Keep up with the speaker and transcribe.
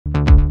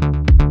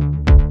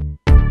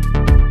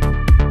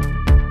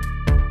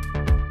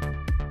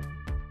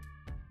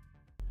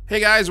Hey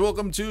guys,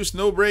 welcome to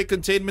Snowbreak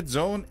Containment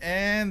Zone.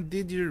 And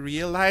did you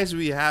realize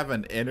we have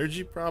an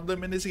energy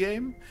problem in this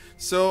game?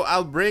 So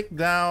I'll break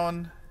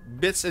down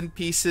bits and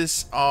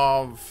pieces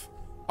of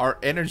our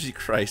energy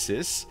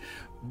crisis,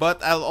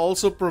 but I'll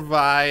also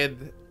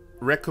provide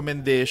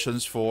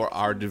recommendations for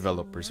our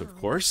developers, of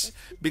course,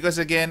 because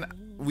again,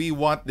 we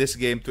want this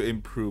game to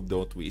improve,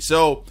 don't we?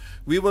 So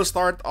we will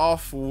start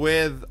off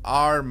with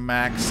our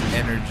max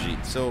energy.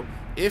 So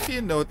if you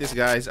notice,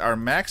 guys, our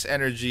max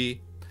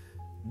energy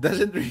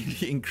doesn't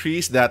really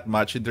increase that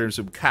much in terms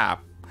of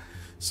cap.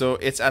 So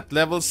it's at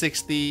level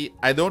 60.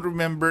 I don't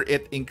remember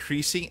it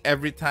increasing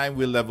every time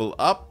we level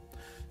up.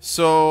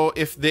 So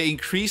if they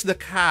increase the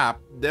cap,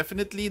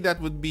 definitely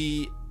that would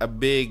be a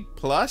big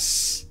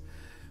plus.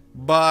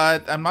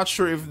 But I'm not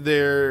sure if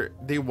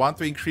they want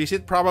to increase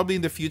it, probably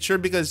in the future,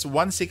 because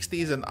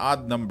 160 is an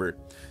odd number.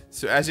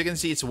 So as you can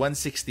see, it's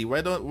 160. Why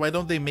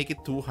don't they make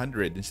it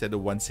 200 instead of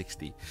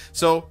 160?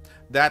 So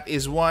that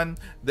is one.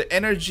 The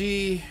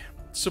energy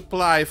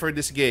supply for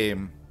this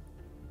game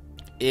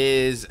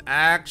is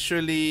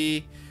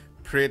actually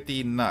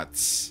pretty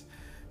nuts,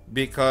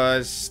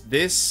 because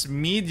this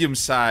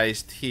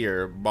medium-sized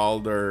here,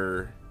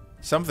 Balder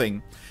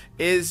something,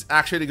 is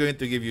actually going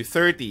to give you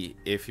 30.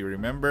 If you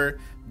remember,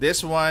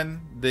 this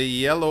one, the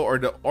yellow or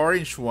the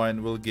orange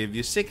one, will give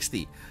you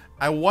 60.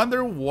 I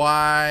wonder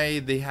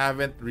why they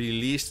haven't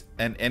released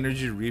an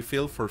energy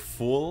refill for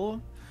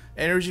full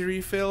energy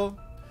refill.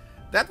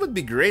 That would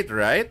be great,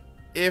 right?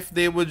 If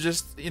they would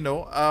just,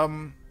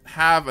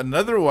 have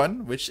another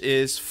one which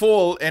is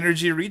full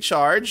energy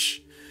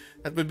recharge.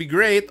 That would be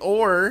great.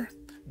 Or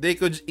they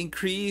could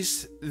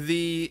increase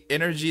the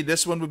energy.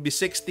 This one would be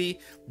 60.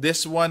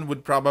 This one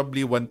would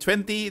probably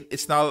 120.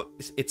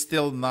 It's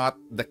still not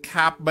the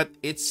cap, but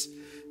it's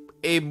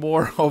a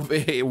more of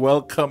a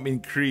welcome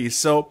increase.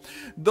 So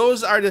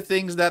those are the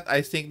things that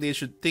I think they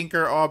should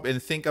tinker of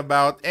and think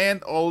about.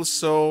 And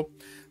also,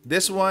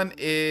 this one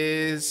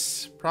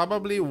is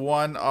probably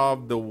one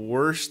of the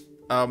worst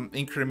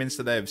increments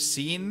that I've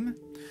seen.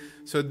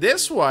 So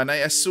this one, I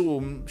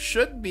assume,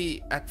 should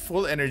be at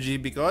full energy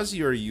because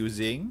you're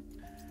using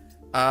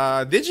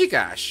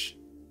Digicash.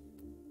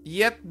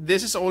 Yet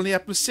this is only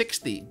up to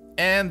 60.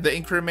 And the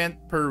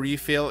increment per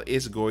refill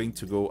is going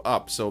to go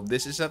up. So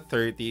this is at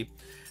 30.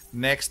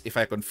 Next, if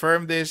I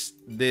confirm this,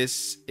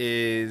 this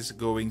is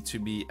going to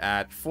be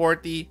at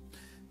 40.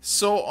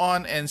 So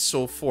on and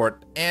so forth.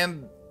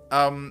 And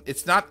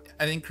it's not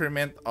an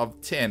increment of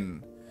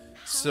 10.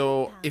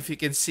 So if you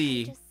can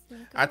see,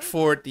 at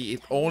 40,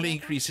 it only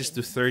increases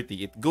to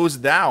 30. It goes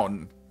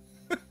down.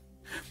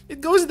 It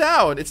goes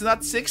down. It's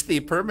not 60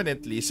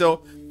 permanently.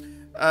 So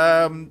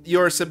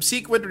your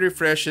subsequent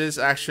refreshes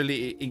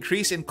actually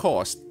increase in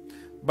cost,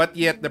 but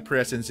yet the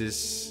presence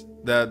is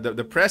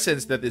the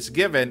presence that is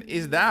given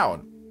is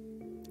down.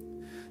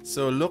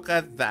 So look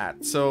at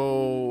that.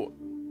 So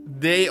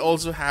they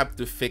also have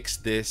to fix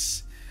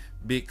this,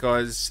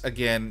 because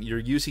again, you're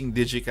using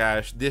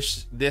Digicash.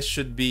 This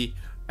should be,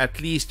 at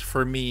least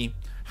for me,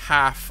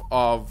 half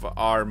of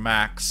our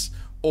max,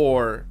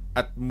 or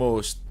at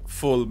most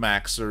full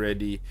max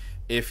already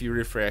if you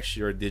refresh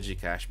your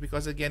Digicash,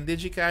 because again,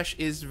 Digicash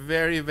is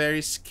very,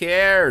 very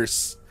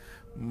scarce.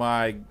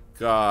 My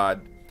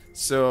god.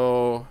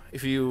 So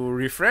if you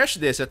refresh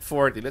this at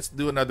 40, let's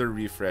do another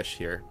refresh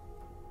here.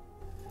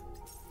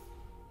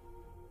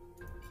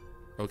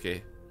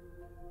 Okay.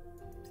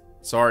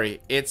 Sorry,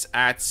 it's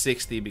at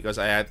 60 because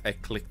I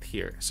clicked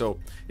here.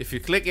 So if you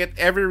click it,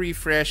 every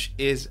refresh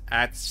is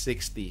at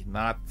 60,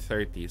 not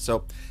 30.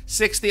 So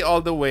 60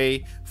 all the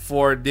way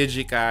for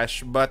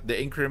Digicash, but the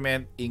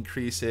increment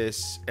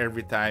increases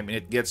every time, and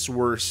it gets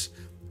worse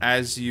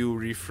as you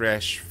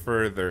refresh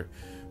further.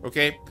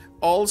 Okay.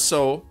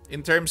 Also,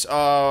 in terms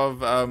of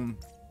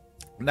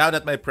now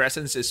that my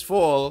presence is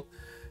full,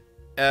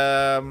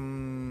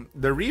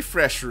 the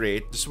refresh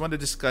rate, just want to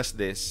discuss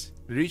this.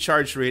 The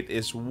recharge rate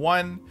is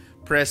 1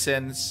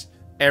 presence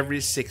every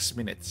 6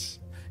 minutes.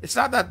 It's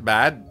not that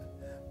bad,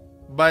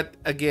 but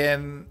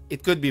again,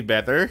 it could be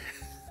better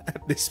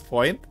at this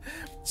point.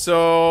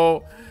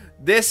 So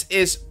this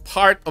is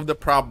part of the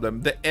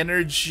problem: the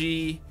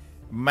energy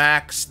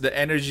max, the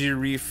energy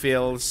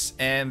refills,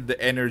 and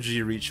the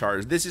energy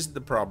recharge. This is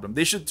the problem.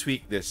 They should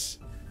tweak this.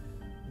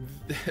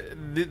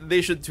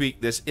 They should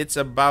tweak this. It's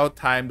about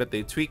time that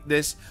they tweak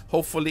this.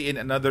 Hopefully in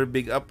another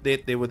big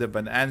update they would have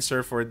an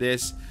answer for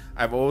this.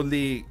 I've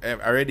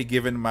already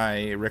given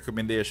my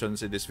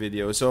recommendations in this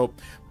video. So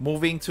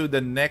moving to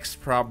the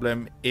next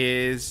problem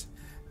is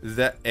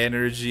the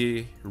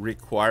energy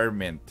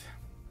requirement.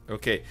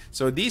 Okay,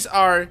 so these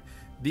are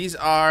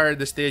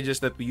the stages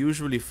that we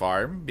usually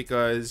farm,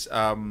 because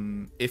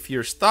if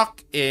you're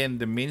stuck in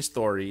the main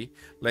story,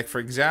 like for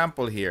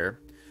example here,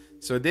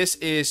 so this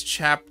is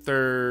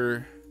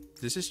chapter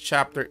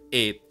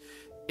 8.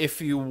 If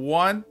you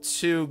want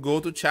to go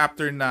to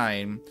chapter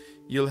 9,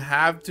 you'll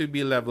have to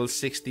be level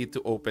 60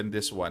 to open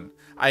this one.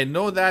 I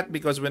know that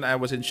because when I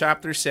was in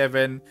chapter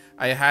 7,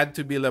 I had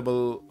to be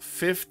level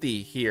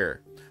 50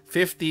 here.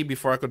 50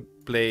 before I could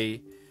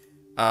play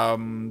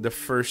the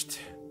first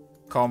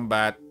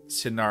combat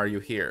scenario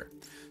here.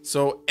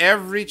 So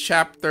every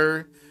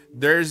chapter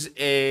there's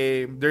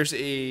a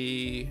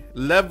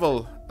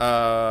level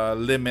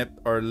limit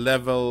or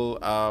level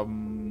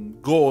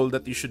goal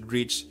that you should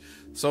reach,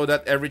 so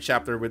that every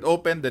chapter would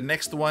open. The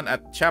next one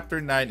at chapter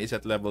 9 is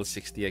at level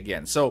 60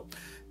 again. So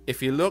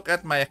if you look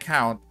at my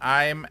account,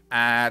 I'm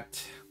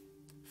at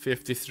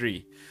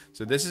 53.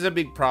 So this is a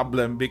big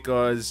problem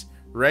because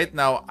right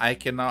now I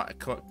can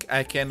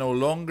no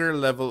longer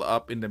level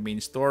up in the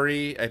main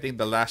story. I think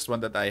the last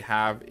one that I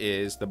have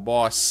is the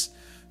boss,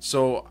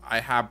 so I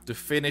have to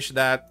finish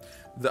that.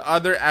 The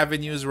other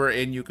avenues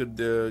wherein you could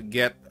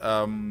get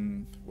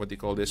what do you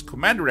call this,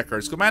 command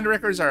records. Command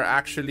records are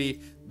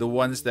actually the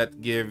ones that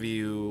give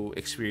you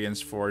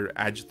experience for your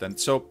adjutant.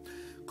 So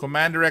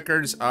command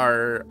records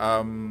are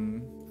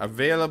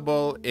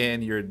available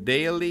in your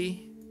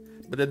daily,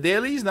 but the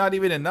daily is not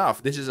even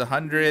enough. This is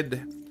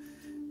 100,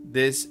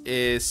 this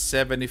is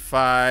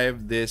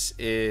 75, this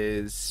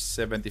is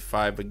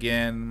 75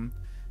 again,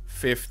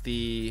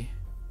 50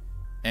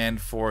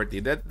 and 40.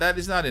 That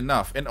is not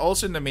enough. And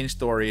also in the main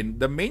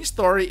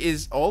story,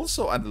 is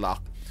also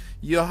unlocked.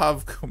 You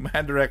have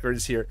command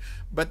records here,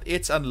 but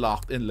it's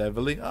unlocked in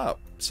leveling up,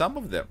 some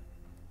of them.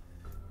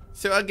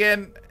 So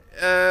again,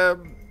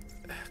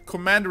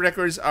 command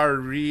records are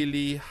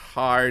really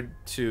hard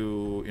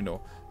to,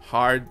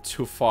 hard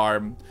to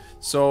farm.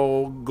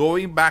 So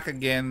going back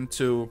again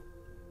to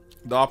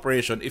the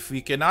operation, if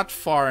we cannot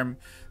farm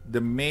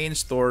the main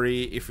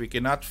story, if we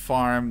cannot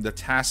farm the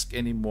task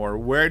anymore,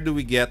 where do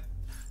we get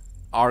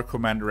our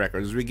command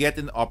records? We get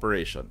in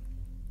operation.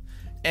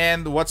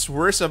 And what's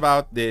worse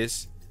about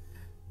this,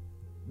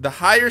 the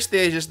higher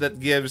stages that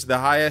gives the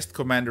highest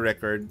command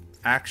record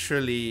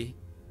actually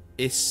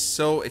is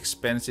so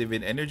expensive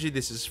in energy.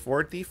 This is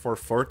 40 for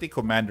 40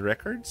 command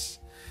records,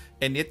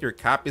 and yet your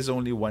cap is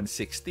only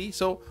 160.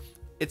 So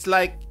it's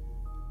like,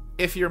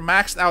 if you're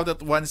maxed out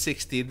at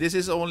 160, this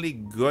is only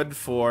good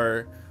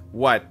for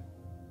what,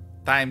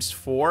 times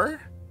 4,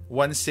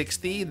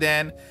 160.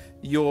 Then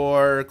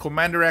your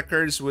command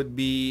records would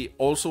be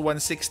also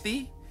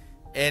 160,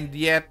 and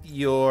yet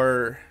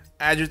your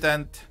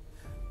adjutant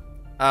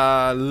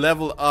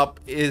level up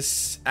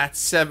is at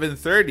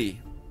 730.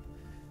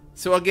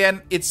 So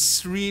again,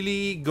 it's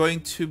really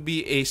going to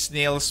be a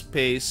snail's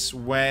pace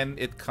when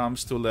it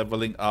comes to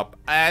leveling up.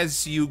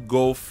 As you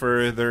go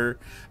further,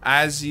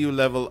 as you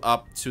level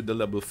up to the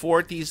level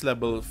 40s,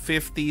 level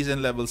 50s,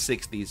 and level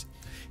 60s,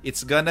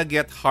 it's gonna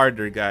get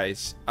harder,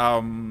 guys.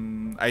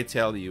 I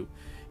tell you,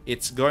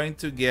 it's going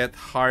to get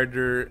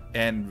harder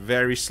and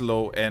very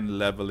slow and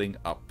leveling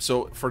up.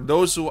 So for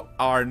those who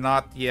are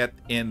not yet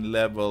in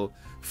level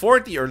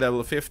 40 or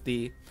level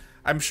 50,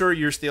 I'm sure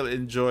you're still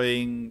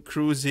enjoying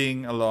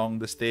cruising along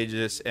the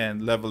stages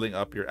and leveling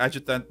up your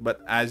adjutant.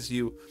 But as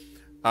you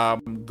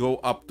go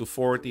up to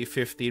 40,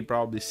 50,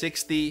 probably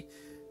 60,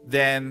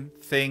 then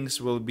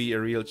things will be a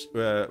real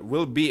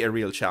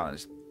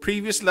challenge.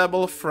 Previous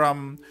level,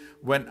 from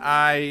when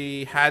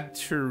I had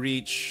to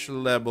reach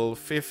level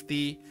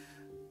 50,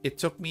 it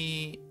took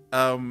me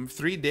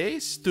 3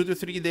 days, 2 to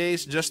 3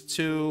 days, just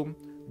to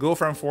go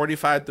from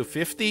 45 to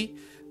 50.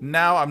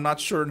 Now I'm not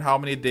sure in how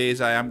many days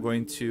I am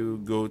going to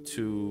go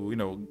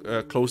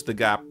to, close the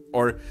gap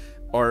or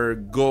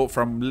go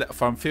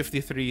from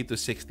 53 to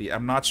 60.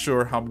 I'm not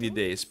sure how many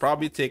days.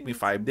 Probably take me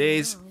 5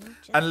 days,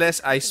 unless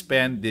I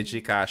spend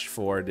DigiCash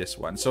for this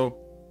one. So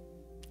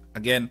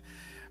again,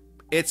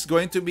 it's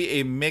going to be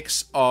a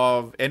mix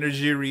of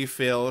energy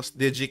refills,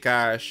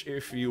 DigiCash,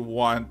 if you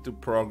want to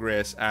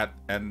progress at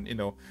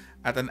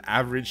an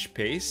average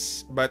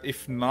pace. But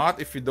if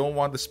not, if you don't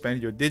want to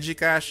spend your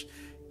DigiCash,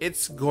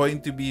 it's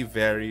going to be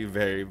very,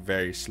 very,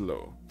 very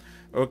slow.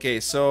 Okay,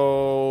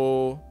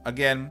 so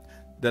again,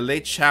 the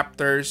late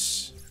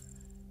chapters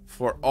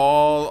for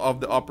all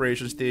of the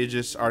operation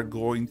stages are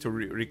going to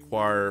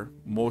require,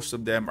 most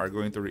of them are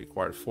going to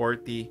require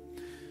 40.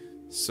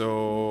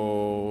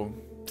 So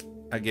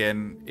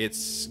again,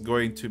 it's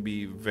going to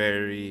be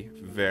very,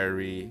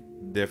 very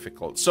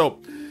difficult. So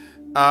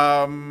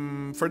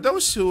for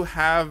those who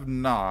have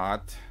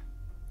not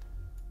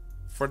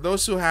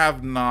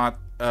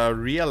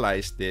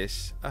realized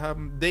this,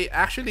 they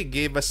actually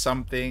gave us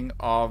something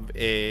of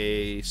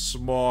a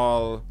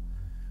small,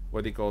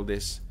 what do you call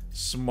this,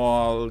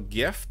 small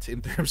gift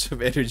in terms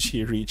of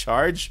energy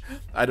recharge.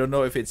 I don't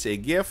know if it's a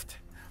gift.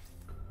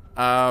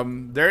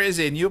 There is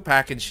a new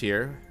package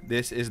here.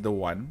 This is the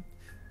one.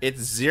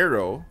 It's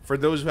 0. For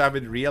those who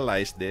haven't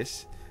realized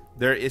this,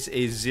 there is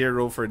a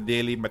 0 for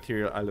daily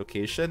material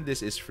allocation.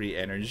 This is free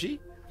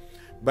energy,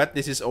 but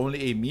this is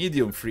only a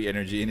medium free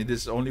energy, and it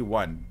is only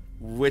 1,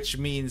 which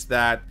means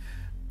that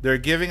they're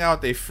giving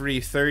out a free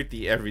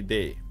 30 every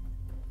day.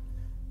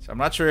 So I'm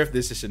not sure if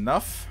this is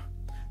enough.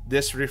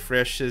 This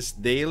refreshes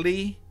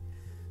daily.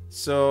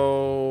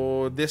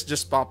 So this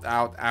just popped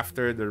out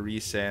after the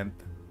recent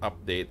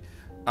update.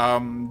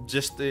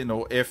 Just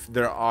if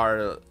there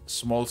are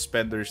small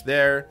spenders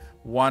there,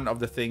 one of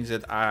the things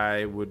that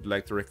I would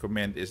like to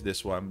recommend is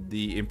this one,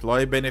 the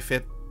employee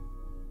benefit.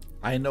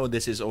 I know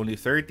this is only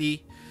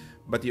 30,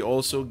 but you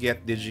also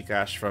get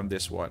digicash from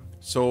this one.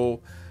 So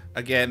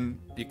again,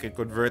 you can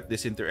convert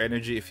this into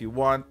energy if you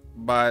want,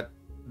 but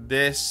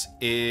this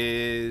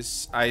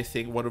is, I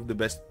think, one of the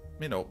best,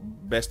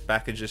 best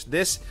packages.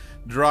 This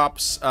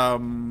drops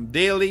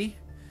daily.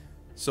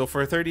 So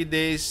for 30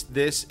 days,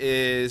 this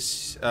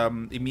is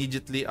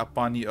immediately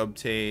upon you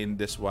obtain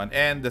this one.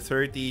 And the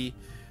 30,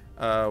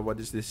 what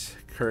is this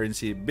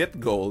currency?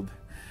 Bit gold.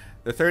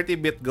 The 30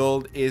 bit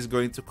gold is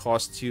going to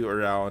cost you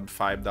around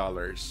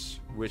 $5,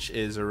 which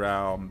is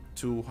around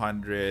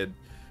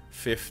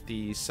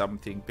 250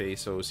 something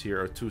pesos here,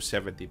 or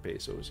 270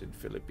 pesos in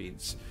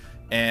Philippines.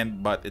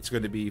 But it's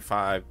going to be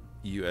 $5.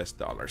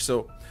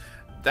 So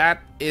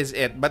that is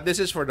it. But this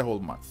is for the whole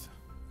month.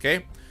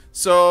 Okay?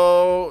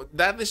 So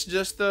that is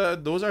just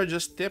those are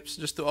just tips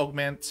just to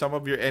augment some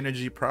of your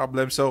energy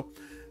problems. So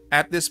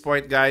at this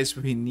point, guys,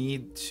 we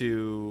need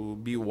to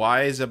be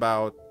wise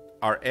about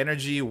our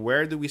energy.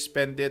 Where do we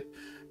spend it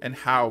and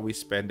how we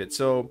spend it?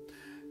 So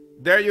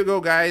there you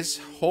go, guys.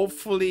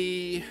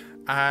 Hopefully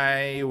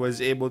I was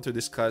able to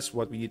discuss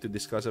what we need to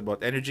discuss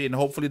about energy, and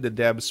hopefully the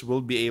devs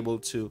will be able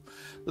to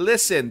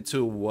listen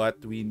to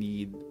what we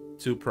need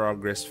to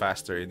progress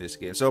faster in this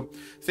game. So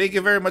thank you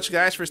very much,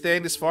 guys, for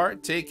staying this far.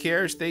 Take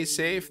care, stay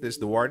safe. This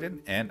is the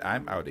Warden, and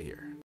I'm out of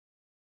here.